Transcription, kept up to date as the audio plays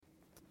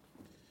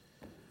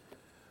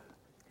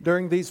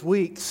During these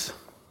weeks,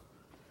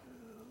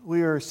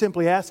 we are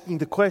simply asking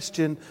the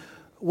question,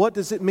 what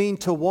does it mean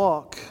to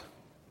walk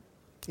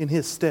in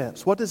His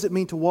steps? What does it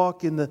mean to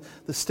walk in the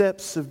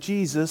steps of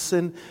Jesus?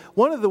 And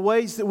one of the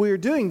ways that we are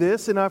doing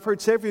this, and I've heard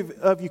several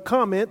of you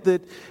comment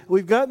that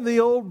we've gotten the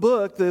old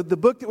book, the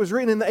book that was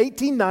written in the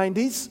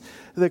 1890s,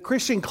 the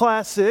Christian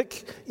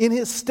classic, In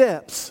His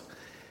Steps.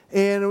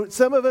 And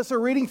some of us are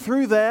reading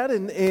through that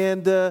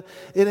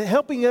and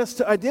helping us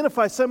to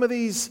identify some of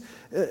these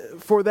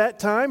for that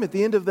time at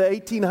the end of the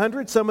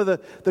 1800s, some of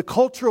the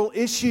cultural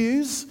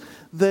issues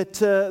that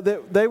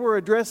they were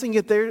addressing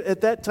at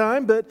that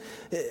time. But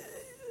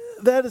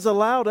that has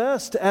allowed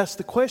us to ask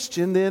the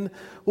question then,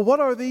 well, what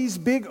are these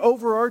big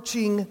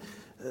overarching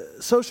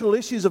social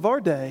issues of our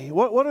day?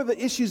 What are the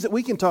issues that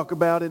we can talk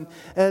about? And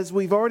as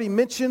we've already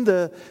mentioned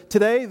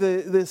today,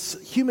 this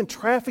human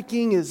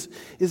trafficking is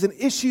an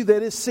issue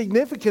that is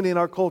significant in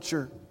our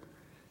culture.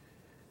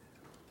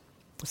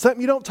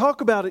 Something you don't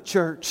talk about at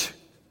church,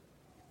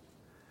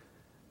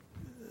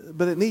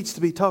 but it needs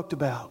to be talked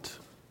about.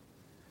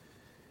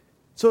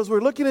 So as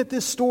we're looking at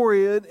this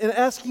story and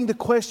asking the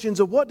questions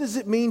of what does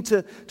it mean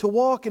to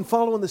walk and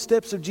follow in the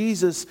steps of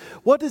Jesus,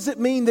 what does it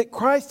mean that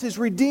Christ has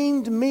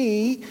redeemed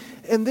me,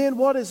 and then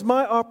what is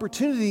my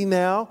opportunity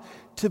now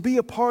to be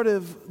a part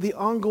of the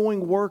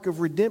ongoing work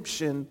of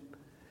redemption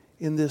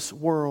in this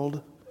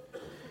world?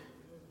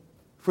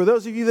 For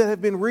those of you that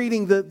have been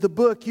reading the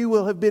book, you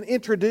will have been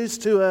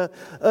introduced to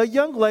a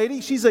young lady.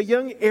 She's a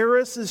young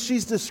heiress, as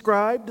she's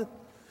described,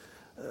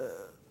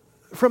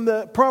 from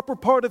the proper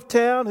part of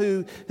town,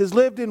 who has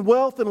lived in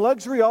wealth and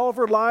luxury all of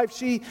her life.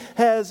 She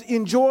has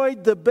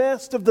enjoyed the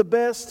best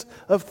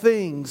of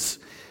things.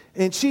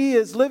 And she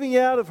is living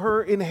out of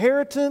her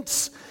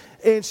inheritance,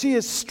 and she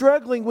is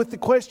struggling with the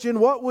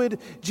question, what would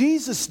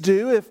Jesus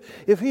do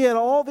if He had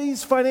all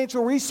these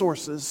financial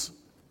resources?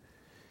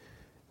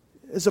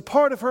 As a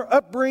part of her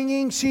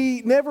upbringing,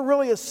 she never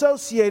really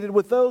associated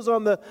with those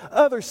on the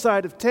other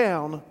side of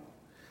town.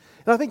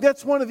 And I think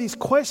that's one of these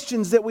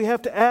questions that we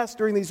have to ask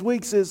during these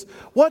weeks is,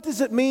 what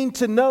does it mean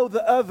to know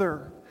the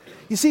other?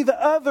 You see,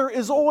 the other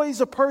is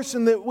always a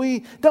person that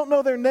we don't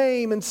know their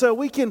name, and so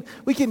we can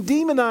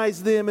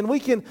demonize them and we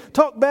can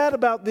talk bad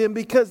about them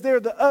because they're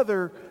the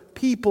other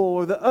people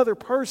or the other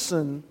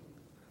person.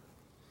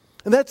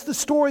 And that's the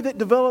story that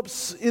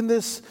develops in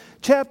this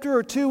chapter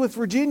or two with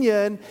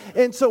Virginia.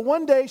 And so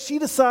one day she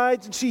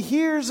decides, and she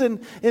hears in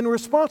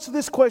response to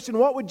this question,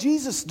 what would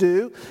Jesus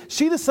do?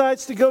 She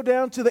decides to go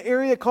down to the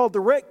area called the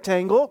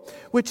Rectangle,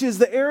 which is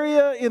the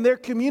area in their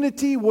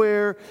community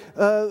where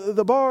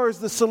the bars,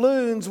 the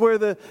saloons, where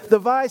the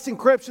vice and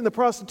corruption, the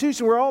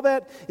prostitution, where all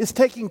that is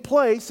taking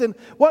place. And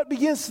what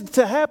begins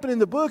to happen in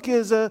the book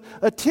is a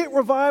tent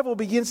revival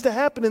begins to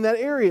happen in that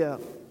area.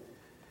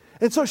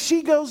 And so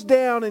she goes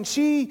down and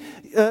she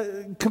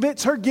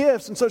commits her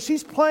gifts. And so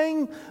she's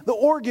playing the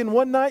organ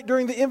one night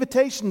during the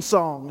invitation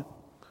song.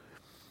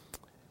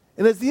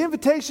 And as the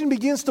invitation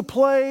begins to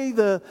play,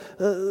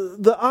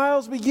 the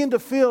aisles begin to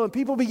fill and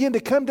people begin to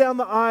come down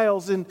the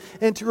aisles and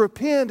to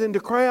repent and to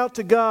cry out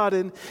to God.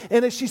 And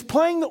as she's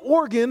playing the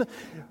organ,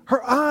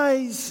 her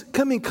eyes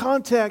come in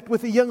contact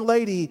with a young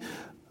lady,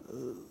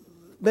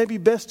 maybe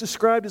best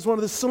described as one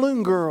of the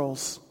saloon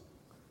girls,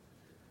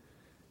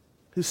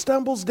 who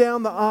stumbles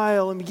down the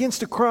aisle and begins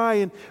to cry,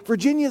 and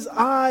Virginia's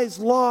eyes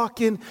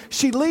lock, and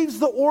she leaves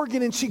the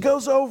organ and she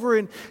goes over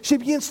and she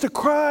begins to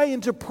cry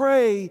and to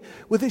pray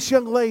with this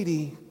young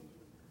lady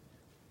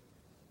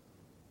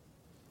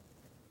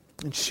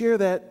and share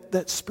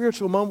that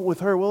spiritual moment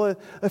with her. Well,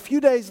 a few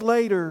days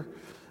later,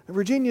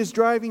 Virginia's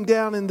driving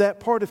down in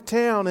that part of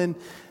town and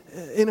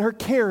in her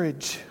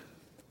carriage,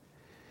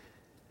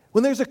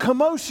 when there's a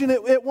commotion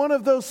at one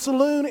of those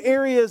saloon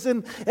areas,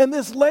 and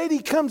this lady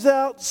comes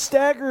out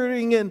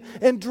staggering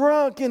and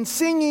drunk and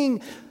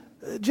singing,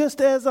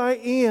 "Just As I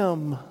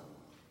Am."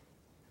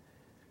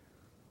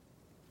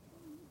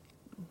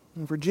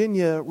 And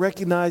Virginia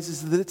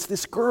recognizes that it's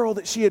this girl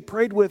that she had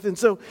prayed with, and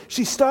so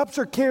she stops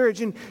her carriage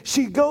and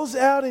she goes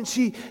out and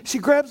she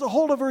grabs a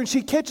hold of her and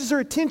she catches her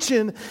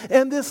attention,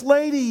 and this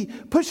lady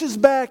pushes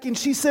back and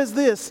she says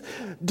this,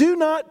 "Do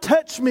not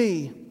touch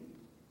me.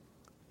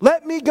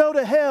 Let me go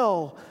to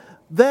hell.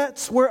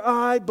 That's where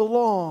I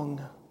belong."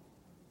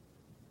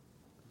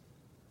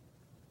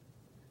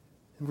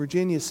 And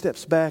Virginia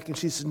steps back and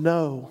she says,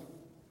 "No,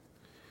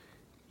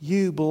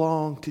 you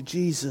belong to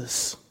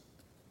Jesus."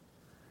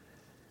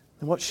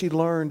 And what she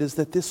learned is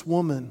that this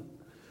woman,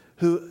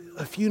 who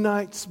a few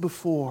nights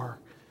before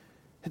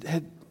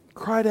had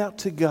cried out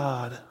to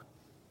God,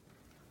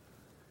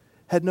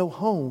 had no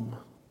home.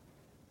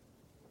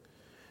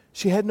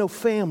 She had no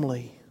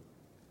family.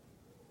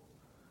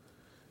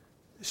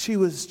 She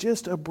was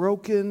just a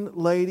broken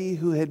lady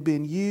who had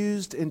been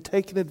used and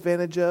taken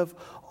advantage of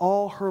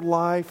all her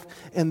life,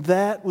 and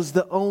that was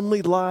the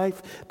only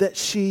life that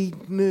she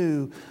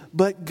knew.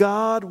 But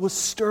God was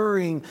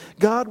stirring.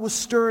 God was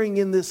stirring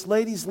in this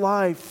lady's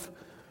life,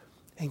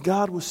 and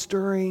God was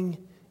stirring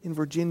in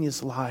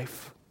Virginia's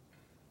life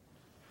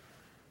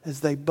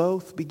as they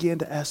both began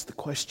to ask the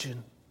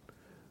question,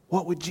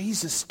 what would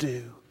Jesus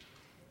do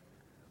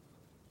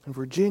And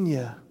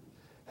Virginia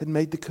had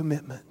made the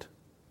commitment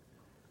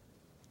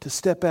to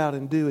step out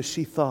and do as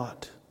she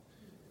thought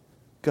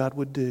God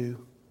would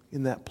do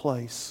in that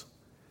place.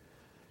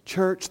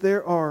 Church,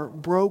 there are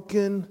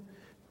broken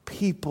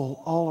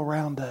people all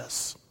around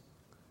us.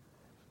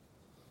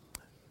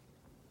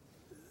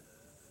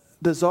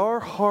 Does our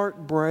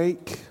heart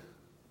break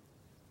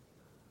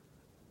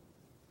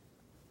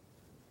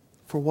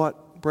for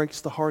what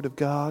breaks the heart of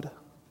God?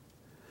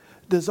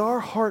 Does our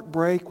heart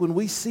break when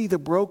we see the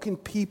broken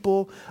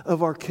people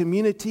of our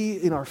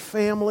community, in our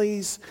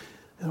families,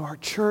 in our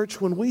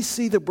church? When we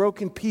see the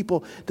broken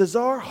people, does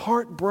our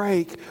heart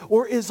break?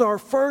 Or is our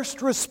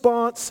first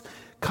response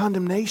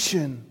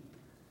condemnation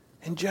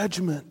and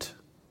judgment?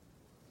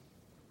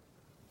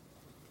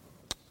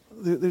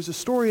 There's a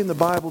story in the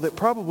Bible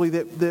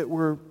that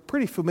we're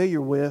pretty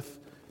familiar with.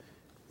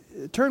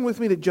 Turn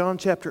with me to John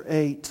chapter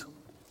 8.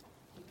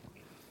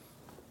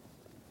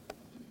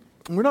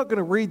 We're not going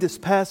to read this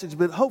passage,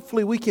 but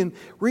hopefully we can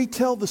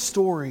retell the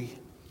story.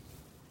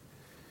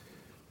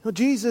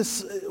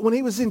 Jesus, when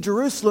he was in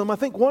Jerusalem, I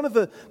think one of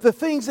the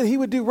things that he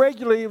would do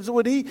regularly was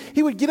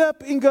he would get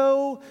up and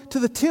go to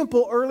the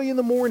temple early in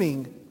the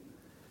morning.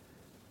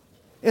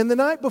 And the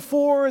night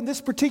before, and this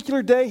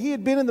particular day, he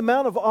had been in the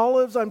Mount of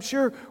Olives, I'm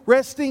sure,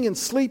 resting and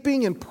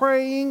sleeping and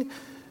praying.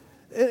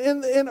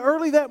 And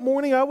early that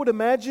morning, I would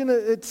imagine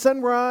at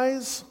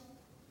sunrise,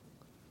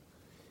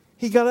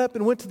 he got up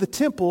and went to the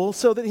temple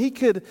so that he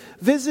could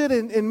visit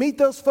and meet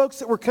those folks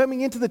that were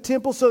coming into the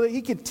temple so that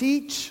he could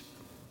teach.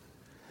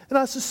 And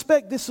I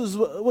suspect this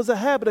was a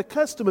habit, a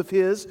custom of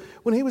his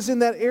when he was in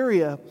that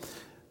area.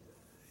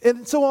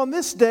 And so on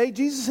this day,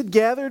 Jesus had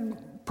gathered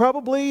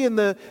probably in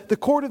the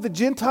court of the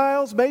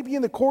Gentiles, maybe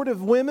in the court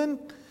of women,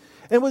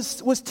 and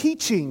was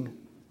teaching.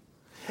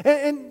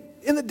 And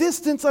in the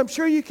distance, I'm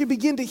sure you can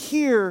begin to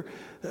hear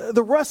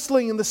the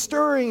rustling and the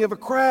stirring of a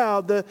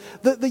crowd,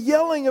 the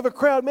yelling of a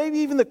crowd, maybe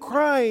even the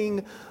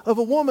crying of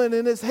a woman.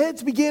 And as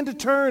heads began to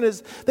turn,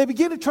 as they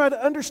began to try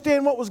to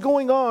understand what was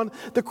going on,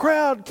 the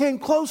crowd came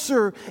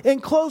closer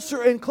and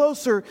closer and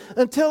closer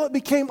until it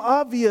became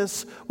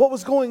obvious what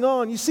was going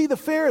on. You see, the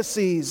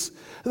Pharisees,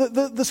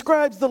 the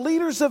scribes, the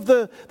leaders of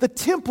the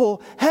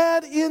temple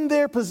had in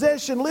their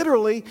possession,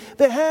 literally,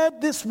 they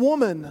had this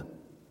woman.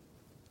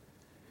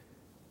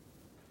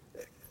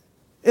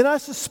 And I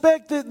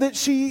suspect that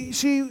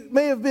she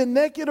may have been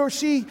naked, or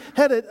she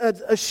had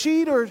a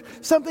sheet or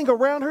something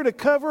around her to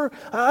cover.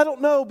 I don't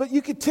know, but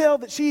you could tell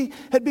that she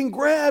had been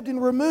grabbed and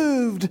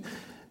removed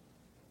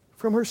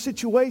from her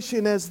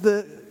situation as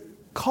the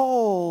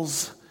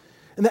calls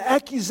and the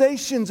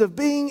accusations of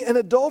being an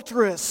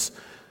adulteress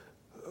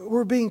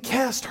were being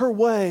cast her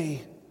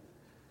way.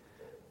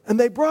 And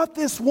they brought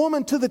this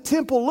woman to the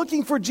temple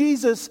looking for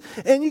Jesus,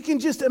 and you can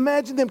just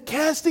imagine them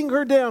casting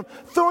her down,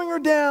 throwing her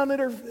down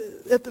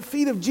at the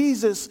feet of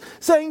Jesus,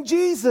 saying,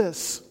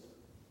 "Jesus,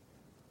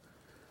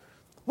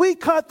 we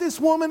caught this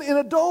woman in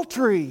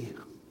adultery.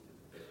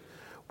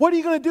 What are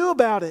you going to do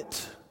about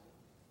it?"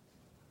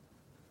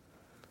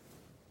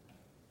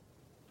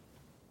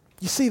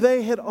 You see,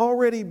 they had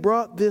already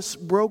brought this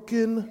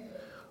broken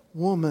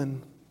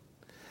woman.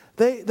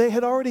 They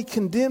had already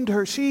condemned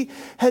her. She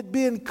had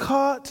been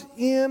caught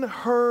in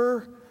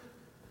her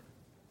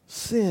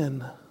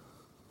sin.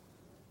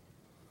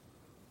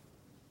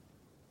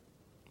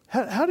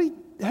 How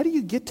do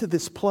you get to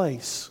this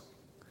place?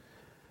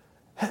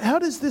 How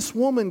does this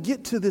woman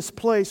get to this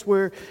place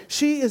where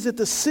she is at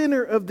the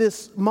center of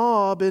this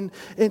mob and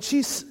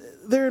she's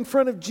there in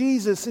front of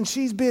Jesus and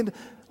she's been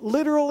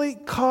literally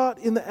caught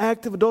in the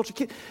act of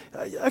adultery?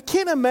 I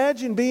can't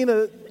imagine being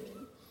a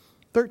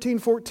 13,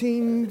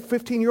 14,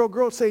 15-year-old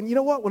girl saying, "You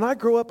know what, when I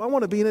grow up, I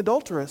want to be an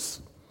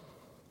adulteress."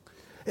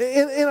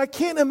 And I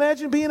can't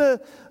imagine being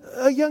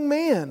a young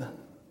man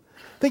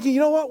thinking,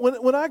 "You know what,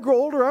 when I grow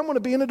older, I'm going to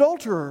be an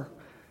adulterer."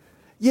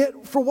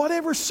 Yet, for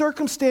whatever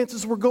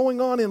circumstances were going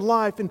on in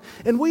life,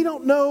 and we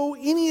don't know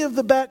any of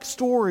the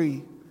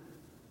backstory.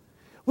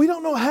 We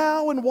don't know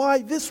how and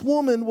why this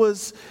woman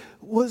was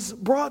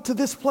brought to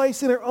this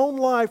place in her own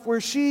life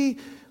where she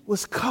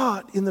was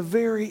caught in the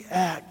very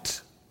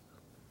act.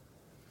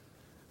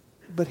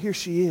 But here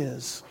she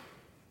is,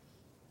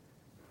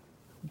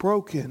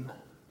 broken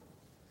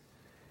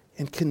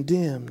and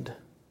condemned.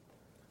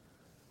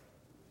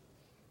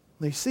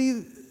 Now you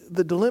see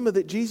the dilemma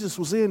that Jesus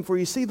was in, for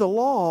you see the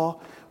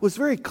law was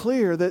very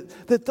clear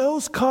that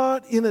those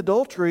caught in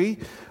adultery,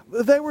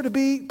 they were to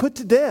be put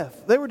to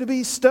death. They were to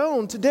be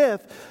stoned to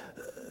death.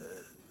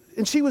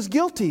 And she was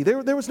guilty.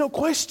 There was no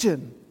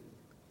question.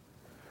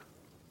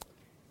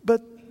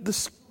 But the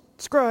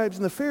scribes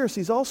and the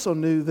Pharisees also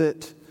knew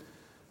that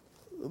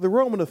the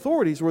Roman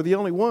authorities were the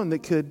only one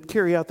that could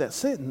carry out that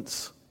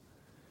sentence.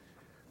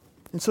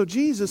 And so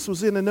Jesus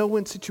was in a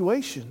no-win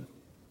situation.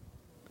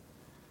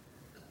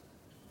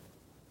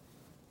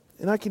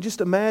 And I can just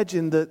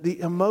imagine the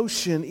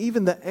emotion,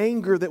 even the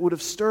anger that would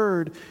have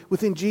stirred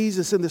within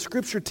Jesus. And the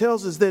scripture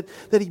tells us that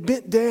he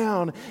bent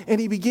down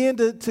and he began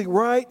to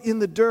write in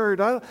the dirt,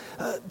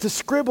 to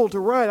scribble, to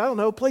write, I don't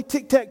know, play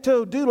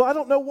tic-tac-toe, doodle. I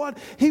don't know what.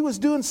 He was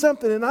doing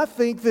something. And I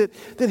think that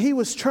he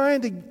was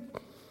trying to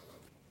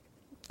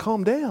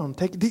calm down,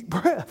 take a deep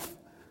breath.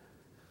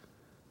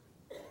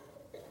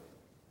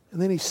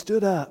 And then he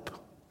stood up.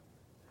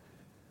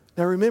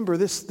 Now remember,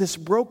 this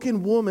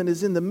broken woman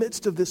is in the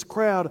midst of this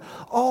crowd.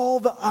 All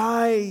the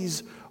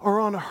eyes are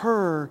on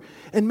her.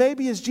 And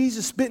maybe as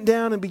Jesus bent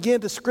down and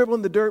began to scribble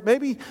in the dirt,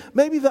 maybe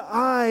the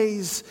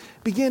eyes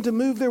began to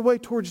move their way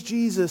towards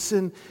Jesus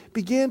and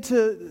began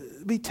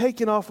to be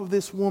taken off of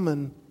this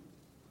woman.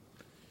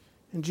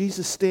 And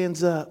Jesus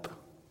stands up.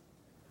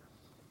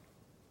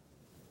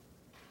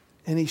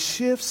 And he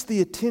shifts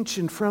the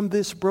attention from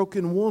this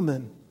broken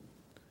woman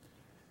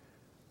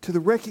to the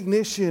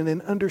recognition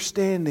and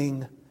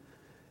understanding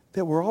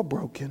that we're all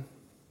broken.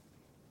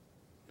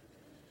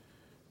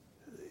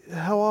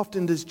 How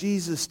often does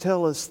Jesus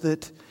tell us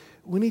that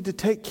we need to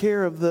take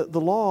care of the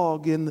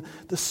log and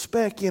the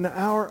speck in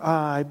our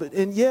eye?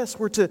 And yes,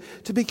 we're to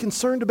be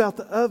concerned about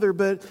the other,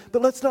 but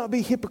let's not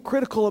be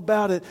hypocritical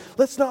about it.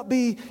 Let's not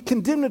be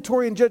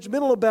condemnatory and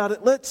judgmental about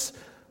it. Let's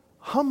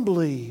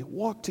humbly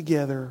walk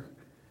together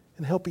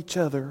and help each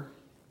other.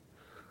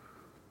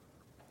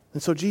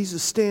 And so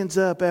Jesus stands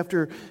up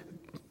after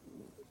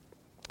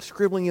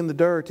scribbling in the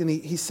dirt, and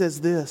he says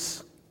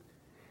this: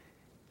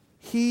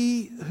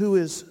 "He who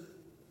is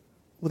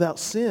without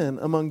sin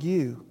among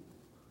you,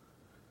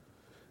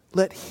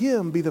 let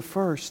him be the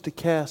first to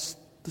cast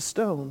the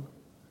stone."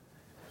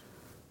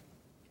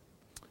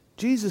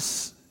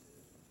 Jesus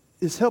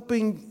is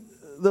helping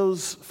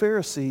those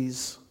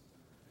Pharisees,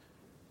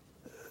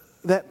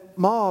 that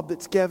mob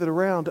that's gathered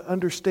around, to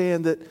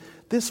understand that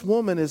this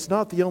woman is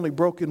not the only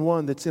broken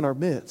one that's in our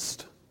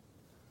midst,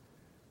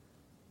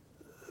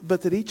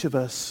 but that each of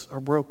us are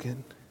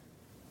broken.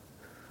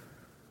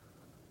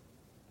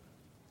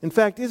 In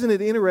fact, isn't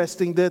it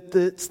interesting that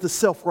it's the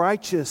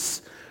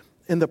self-righteous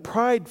and the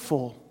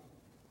prideful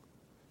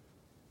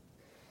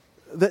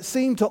that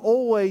seem to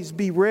always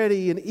be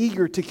ready and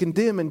eager to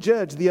condemn and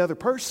judge the other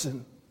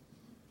person?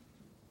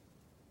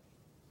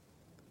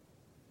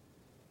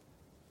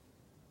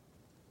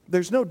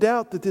 There's no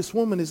doubt that this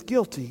woman is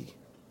guilty.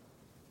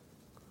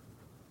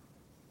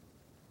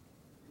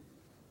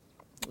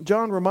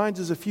 John reminds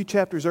us a few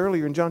chapters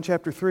earlier in John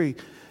chapter 3.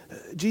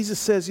 Jesus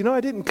says, I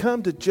didn't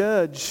come to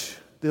judge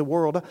the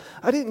world.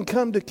 I didn't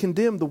come to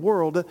condemn the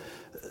world.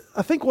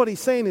 I think what he's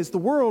saying is the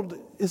world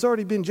has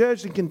already been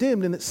judged and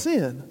condemned in its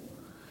sin.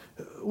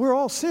 We're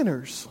all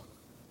sinners.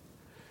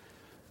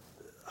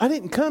 I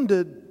didn't come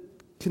to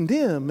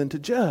condemn and to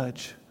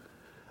judge.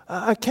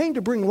 I came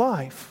to bring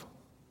life.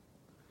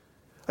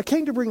 I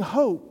came to bring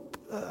hope.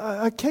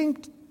 I came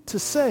to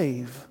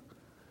save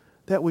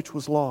that which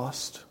was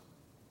lost.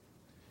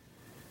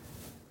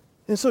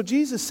 And so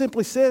Jesus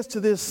simply says to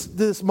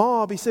this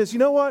mob, he says, you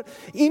know what?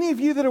 Any of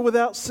you that are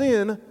without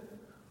sin,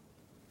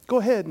 go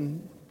ahead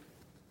and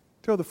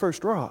throw the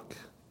first rock.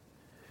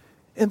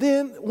 And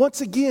then once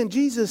again,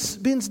 Jesus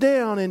bends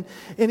down and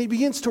he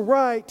begins to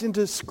write and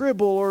to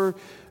scribble or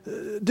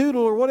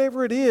doodle or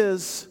whatever it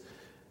is.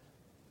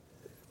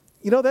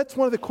 That's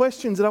one of the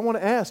questions that I want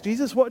to ask.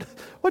 Jesus, what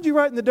did you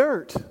write in the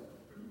dirt?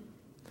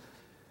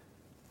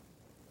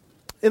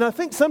 And I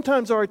think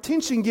sometimes our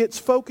attention gets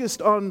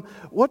focused on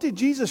what did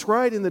Jesus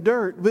write in the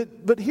dirt.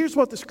 But here's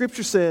what the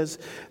Scripture says.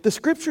 The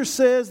Scripture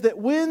says that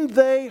when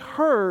they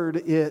heard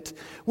it,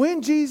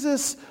 when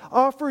Jesus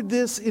offered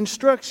this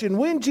instruction,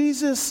 when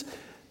Jesus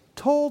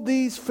told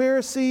these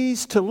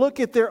Pharisees to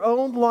look at their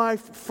own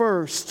life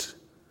first,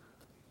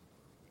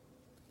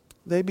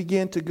 they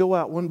began to go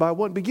out one by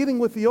one, beginning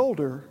with the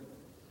older.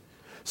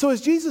 So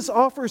as Jesus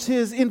offers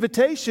his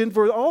invitation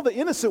for all the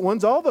innocent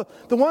ones, all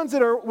the ones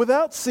that are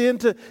without sin,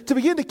 to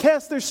begin to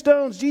cast their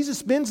stones,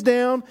 Jesus bends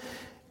down,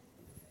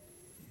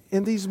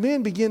 and these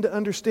men begin to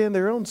understand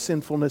their own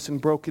sinfulness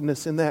and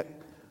brokenness in that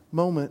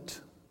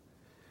moment.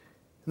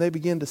 And they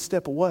begin to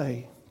step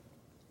away.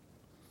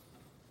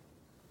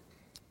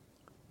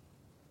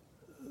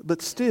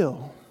 But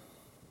still,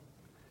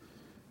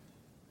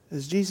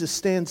 as Jesus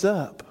stands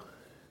up,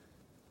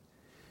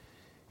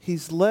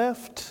 he's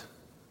left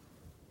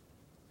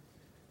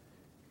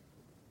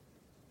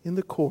in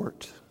the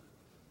court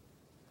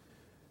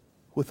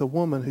with a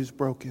woman who's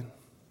broken.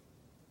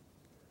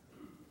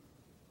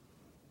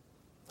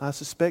 I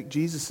suspect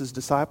Jesus'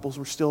 disciples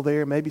were still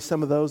there. Maybe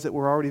some of those that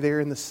were already there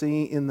in the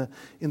scene,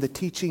 in the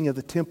teaching of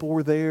the temple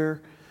were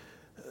there.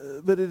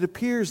 But it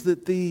appears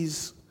that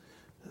these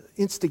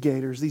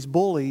instigators, these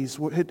bullies,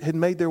 had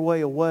made their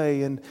way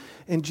away. And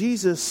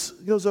Jesus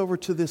goes over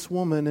to this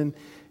woman,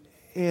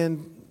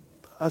 and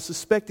I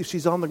suspect if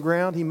she's on the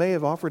ground, he may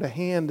have offered a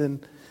hand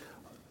and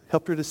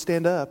helped her to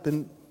stand up.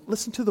 And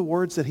listen to the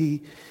words that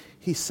he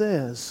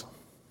says.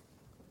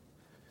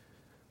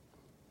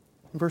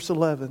 Verse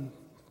 11,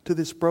 to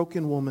this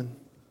broken woman,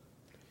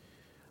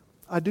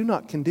 I do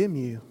not condemn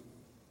you.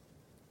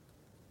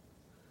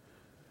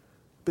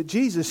 But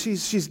Jesus,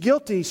 she's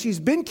guilty. She's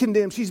been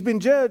condemned. She's been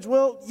judged.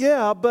 Well,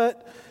 yeah,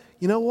 but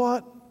you know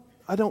what?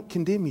 I don't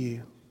condemn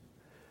you.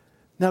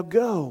 Now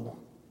go.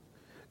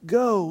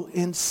 Go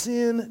and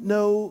sin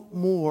no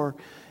more.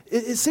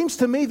 It seems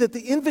to me that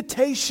the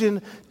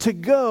invitation to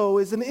go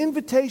is an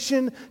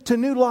invitation to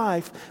new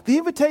life. The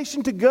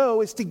invitation to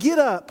go is to get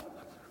up.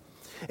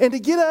 And to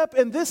get up,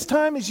 and this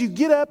time as you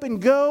get up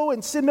and go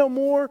and sin no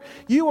more,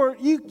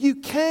 you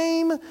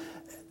came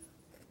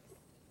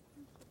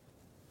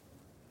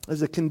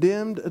as a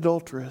condemned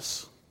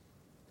adulteress.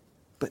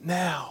 But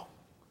now,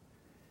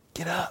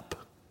 get up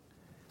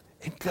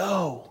and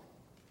go.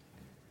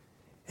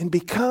 And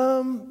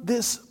become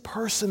this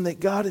person that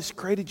God has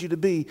created you to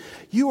be.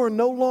 You are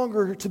no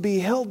longer to be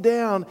held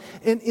down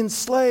and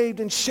enslaved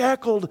and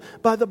shackled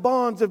by the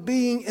bonds of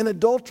being an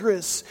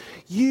adulteress.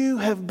 You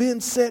have been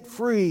set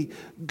free.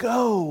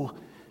 Go.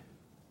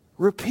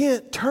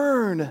 Repent.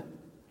 Turn.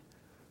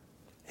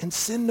 And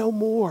sin no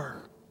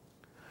more.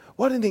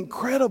 What an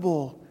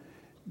incredible,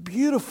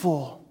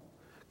 beautiful,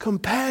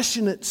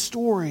 compassionate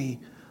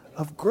story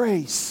of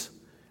grace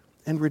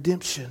and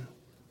redemption.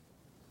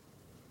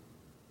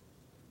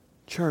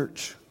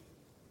 Church,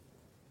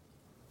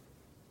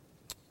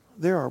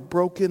 there are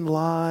broken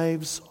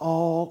lives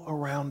all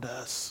around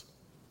us.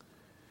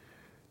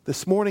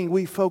 This morning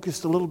we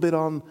focused a little bit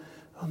on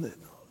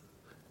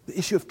the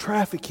issue of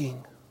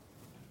trafficking.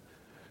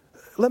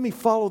 Let me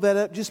follow that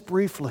up just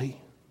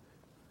briefly.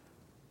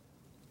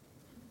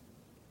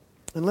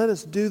 And let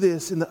us do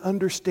this in the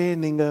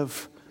understanding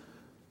of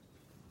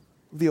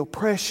the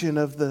oppression,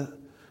 of the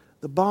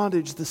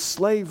bondage, the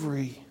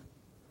slavery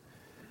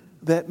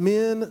that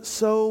men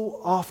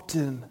so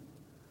often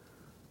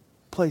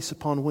place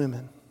upon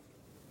women.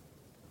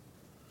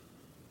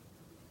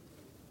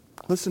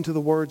 Listen to the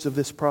words of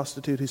this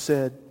prostitute who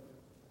said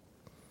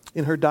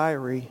in her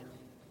diary,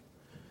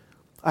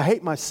 "I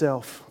hate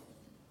myself.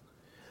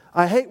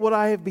 I hate what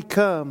I have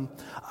become.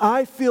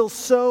 I feel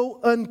so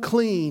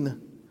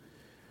unclean.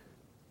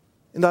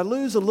 And I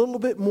lose a little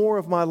bit more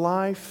of my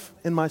life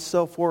and my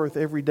self-worth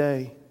every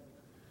day.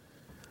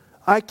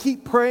 I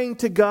keep praying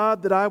to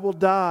God that I will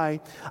die.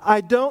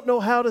 I don't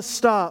know how to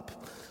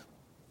stop.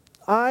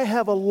 I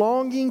have a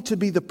longing to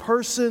be the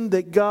person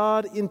that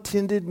God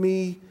intended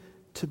me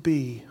to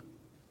be."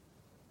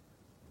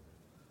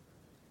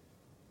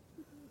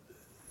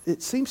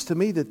 It seems to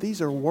me that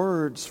these are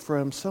words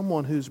from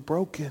someone who's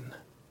broken.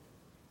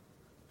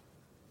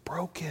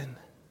 Broken.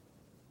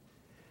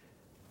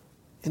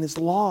 And is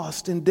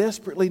lost and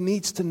desperately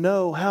needs to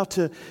know how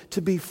to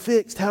be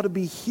fixed, how to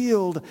be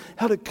healed,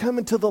 how to come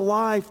into the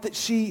life that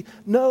she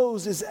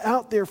knows is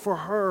out there for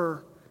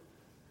her.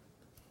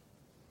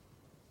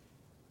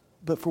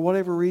 But for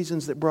whatever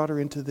reasons that brought her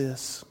into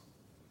this,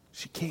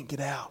 she can't get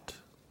out.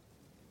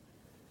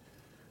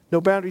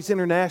 No Boundaries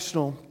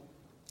International,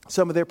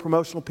 some of their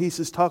promotional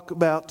pieces talk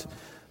about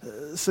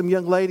some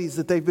young ladies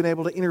that they've been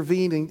able to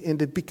intervene and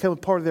to become a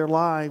part of their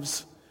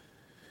lives.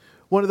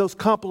 One of those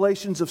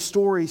compilations of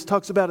stories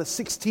talks about a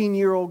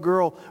 16-year-old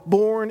girl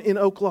born in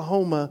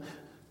Oklahoma.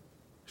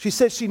 She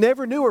says she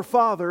never knew her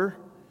father,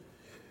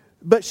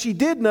 but she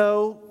did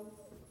know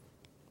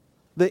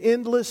the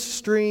endless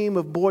stream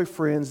of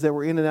boyfriends that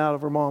were in and out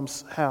of her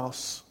mom's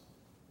house.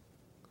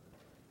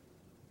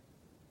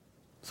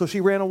 So she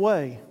ran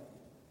away.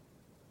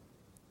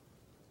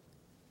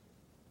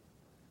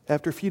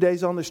 After a few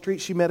days on the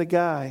street, she met a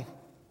guy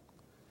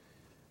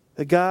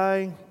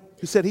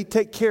who said he'd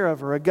take care of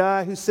her, a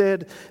guy who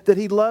said that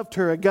he loved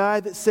her, a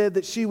guy that said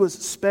that she was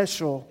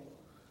special.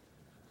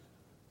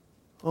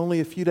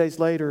 Only a few days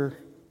later,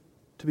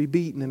 to be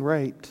beaten and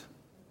raped.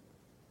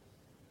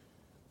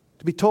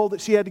 To be told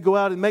that she had to go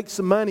out and make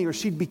some money or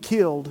she'd be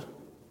killed.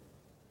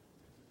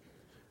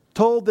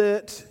 Told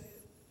that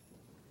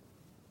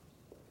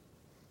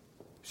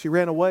if she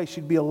ran away,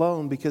 she'd be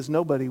alone because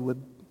nobody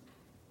would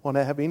want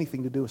to have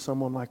anything to do with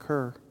someone like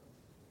her.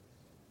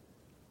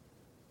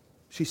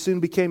 She soon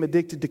became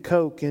addicted to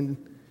coke and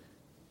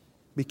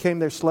became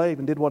their slave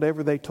and did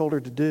whatever they told her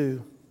to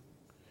do.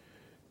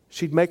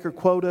 She'd make her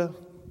quota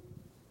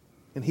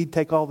and he'd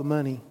take all the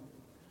money.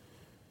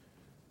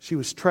 She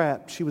was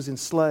trapped. She was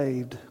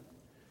enslaved.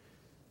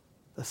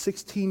 A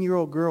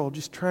 16-year-old girl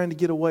just trying to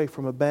get away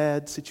from a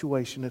bad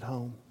situation at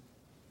home.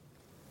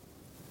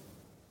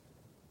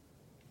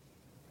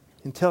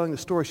 In telling the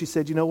story, she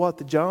said, "You know what?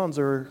 The Johns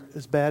are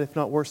as bad, if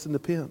not worse, than the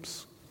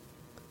pimps."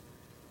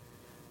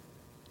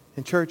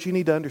 In church, you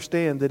need to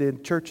understand that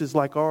in churches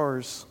like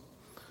ours,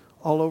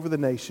 all over the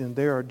nation,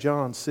 there are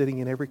Johns sitting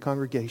in every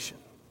congregation,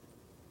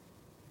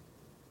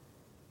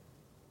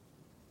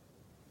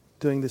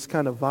 doing this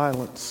kind of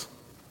violence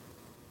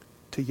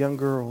to young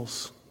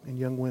girls and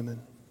young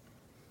women.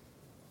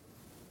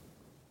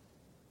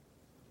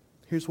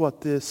 Here's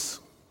what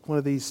one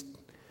of these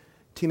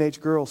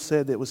teenage girls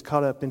said that was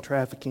caught up in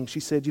trafficking. She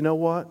said, "You know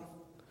what?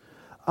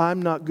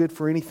 I'm not good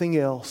for anything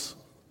else.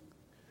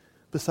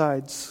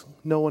 Besides,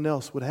 no one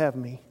else would have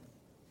me.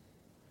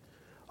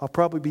 I'll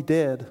probably be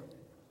dead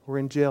or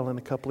in jail in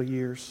a couple of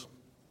years."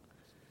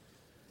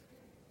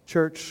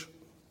 Church,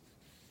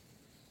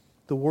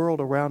 the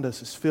world around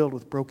us is filled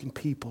with broken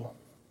people.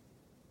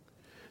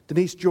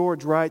 Denise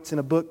George writes in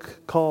a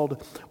book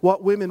called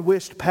What Women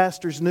Wished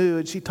Pastors Knew,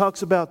 and she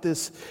talks about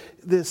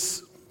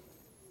this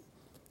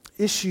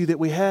issue that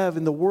we have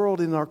in the world,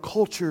 in our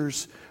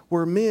cultures,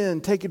 where men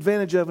take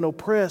advantage of and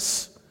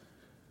oppress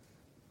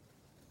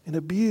and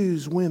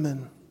abuse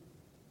women.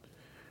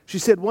 She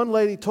said one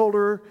lady told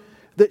her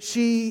that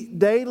she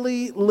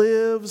daily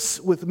lives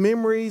with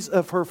memories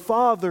of her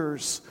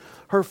father's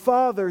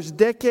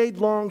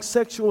decade-long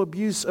sexual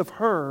abuse of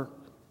her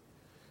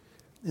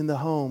in the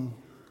home.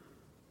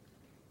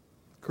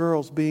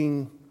 Girls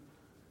being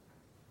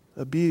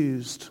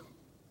abused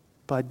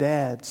by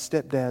dads,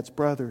 stepdads,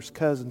 brothers,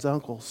 cousins,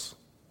 uncles.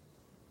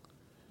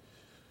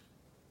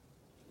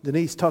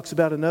 Denise talks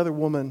about another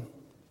woman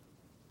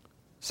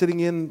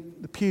sitting in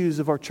the pews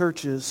of our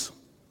churches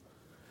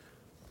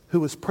who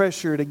was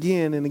pressured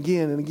again and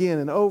again and again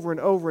and over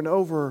and over and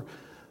over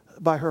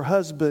by her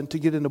husband to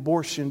get an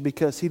abortion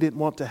because he didn't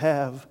want to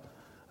have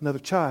another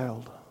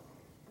child.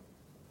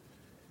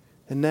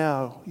 And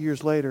now,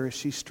 years later, as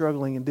she's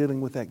struggling and dealing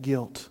with that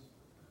guilt.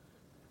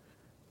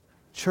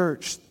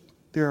 Church,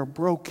 there are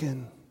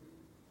broken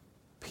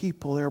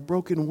people, there are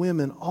broken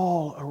women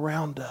all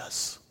around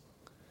us.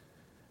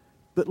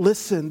 But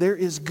listen, there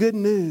is good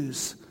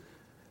news.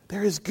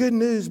 There is good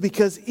news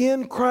because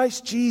in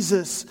Christ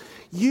Jesus,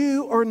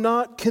 you are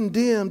not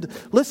condemned.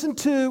 Listen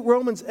to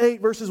Romans 8,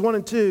 verses 1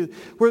 and 2,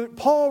 where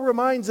Paul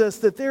reminds us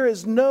that there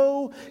is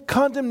no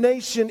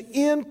condemnation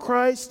in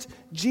Christ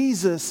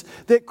Jesus,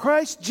 that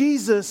Christ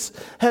Jesus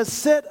has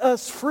set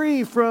us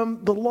free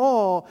from the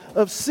law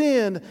of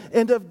sin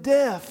and of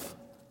death.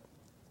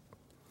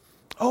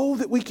 Oh,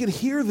 that we could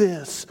hear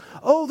this.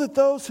 Oh, that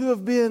those who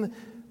have been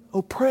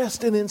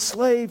oppressed and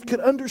enslaved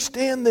could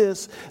understand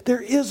this.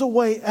 There is a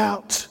way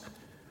out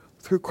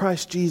through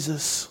Christ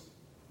Jesus.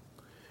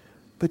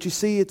 But you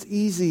see, it's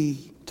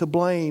easy to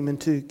blame and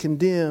to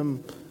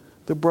condemn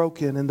the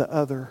broken and the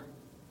other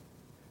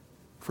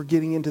for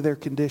getting into their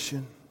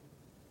condition.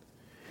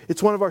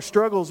 It's one of our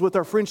struggles with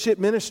our friendship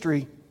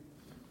ministry.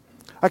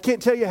 I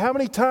can't tell you how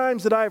many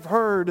times that I've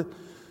heard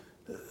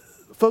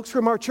folks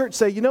from our church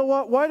say, you know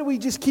what, why do we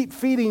just keep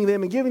feeding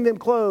them and giving them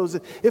clothes?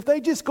 If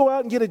they just go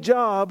out and get a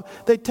job,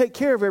 they'd take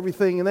care of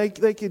everything and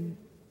they could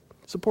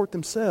support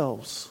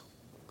themselves.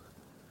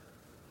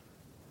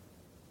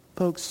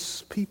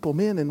 Folks, people,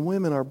 men and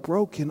women are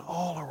broken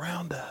all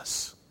around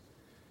us.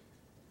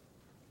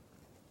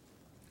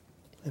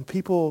 And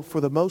people,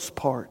 for the most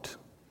part,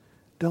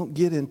 don't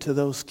get into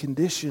those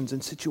conditions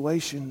and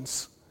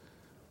situations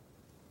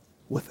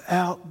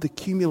without the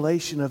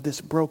accumulation of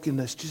this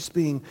brokenness just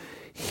being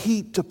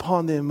heaped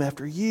upon them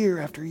after year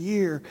after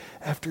year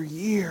after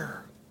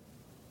year.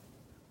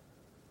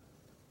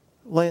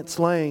 Lance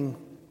Lang,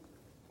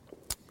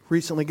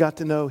 recently got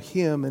to know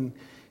him, and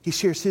he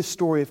shares his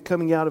story of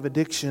coming out of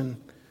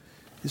addiction.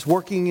 He's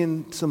working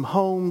in some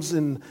homes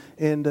and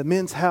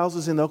men's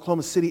houses in the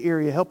Oklahoma City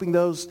area, helping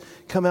those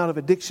come out of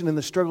addiction and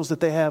the struggles that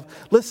they have.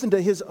 Listen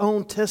to his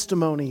own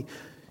testimony.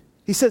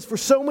 He says, for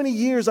so many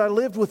years I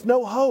lived with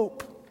no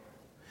hope.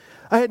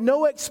 I had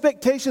no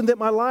expectation that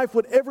my life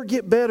would ever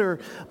get better.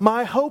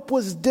 My hope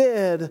was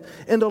dead,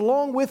 and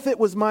along with it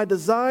was my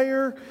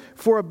desire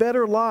for a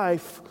better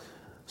life.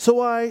 So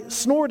I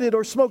snorted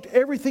or smoked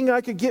everything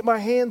I could get my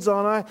hands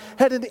on. I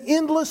had an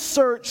endless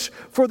search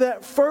for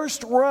that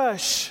first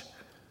rush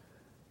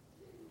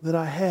that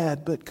I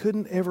had, but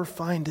couldn't ever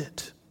find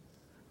it.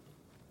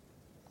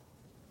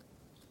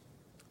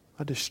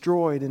 I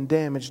destroyed and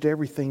damaged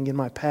everything in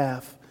my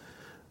path.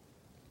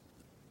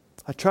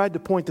 I tried to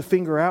point the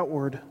finger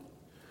outward,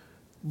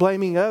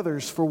 blaming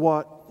others for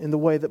what and the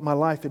way that my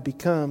life had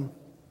become.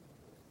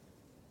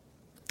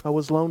 I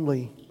was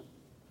lonely.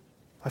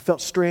 I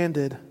felt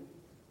stranded.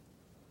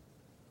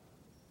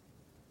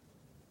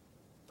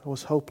 I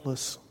was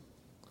hopeless.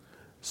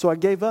 So I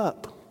gave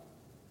up.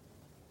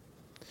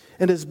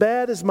 And as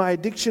bad as my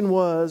addiction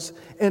was,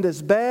 and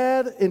as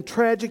bad and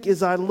tragic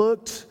as I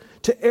looked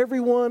to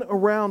everyone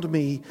around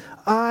me,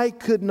 I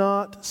could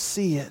not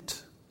see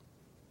it.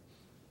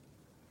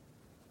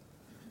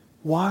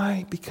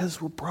 Why? Because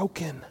we're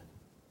broken.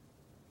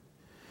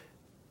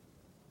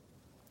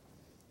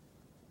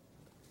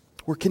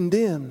 We're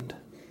condemned.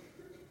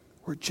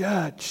 We're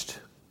judged.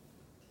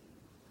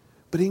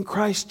 But in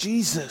Christ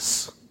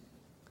Jesus,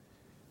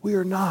 we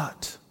are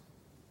not.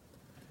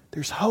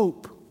 There's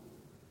hope.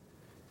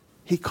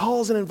 He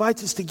calls and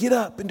invites us to get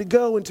up and to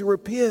go and to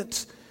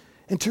repent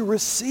and to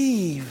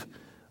receive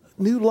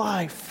new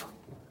life.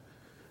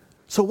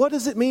 So what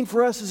does it mean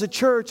for us as a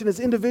church and as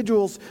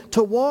individuals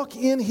to walk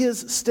in His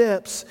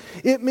steps?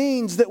 It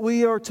means that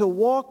we are to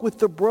walk with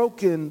the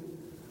broken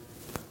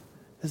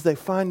as they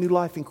find new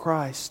life in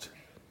Christ.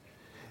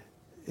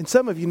 And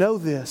some of you know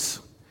this.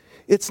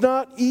 It's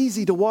not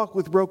easy to walk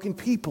with broken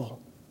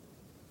people.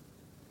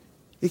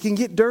 It can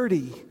get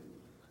dirty.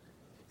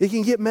 It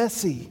can get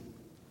messy.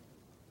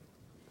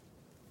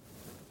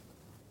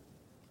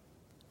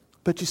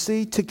 But you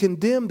see, to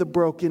condemn the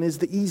broken is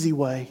the easy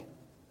way.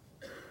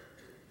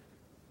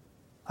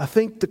 I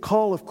think the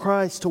call of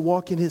Christ to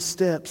walk in His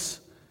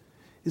steps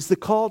is the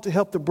call to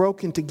help the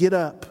broken to get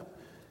up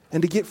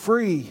and to get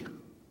free.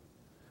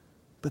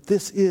 But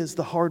this is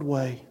the hard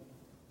way.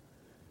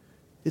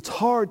 It's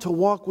hard to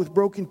walk with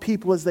broken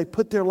people as they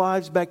put their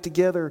lives back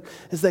together,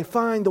 as they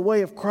find the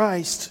way of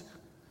Christ.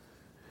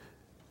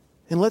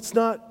 And let's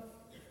not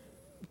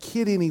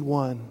kid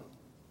anyone.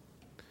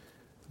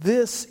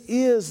 This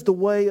is the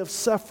way of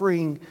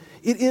suffering.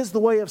 It is the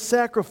way of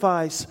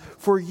sacrifice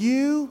for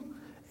you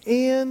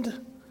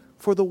and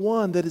for the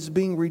one that is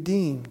being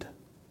redeemed.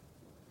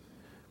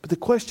 But the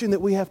question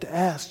that we have to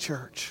ask,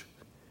 church,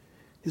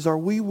 is are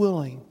we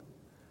willing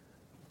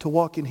to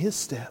walk in His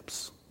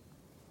steps?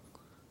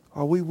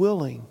 Are we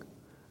willing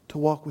to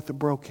walk with the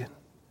broken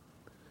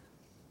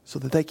so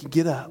that they can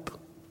get up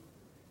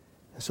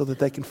and so that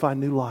they can find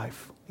new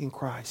life in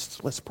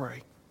Christ? Let's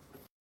pray.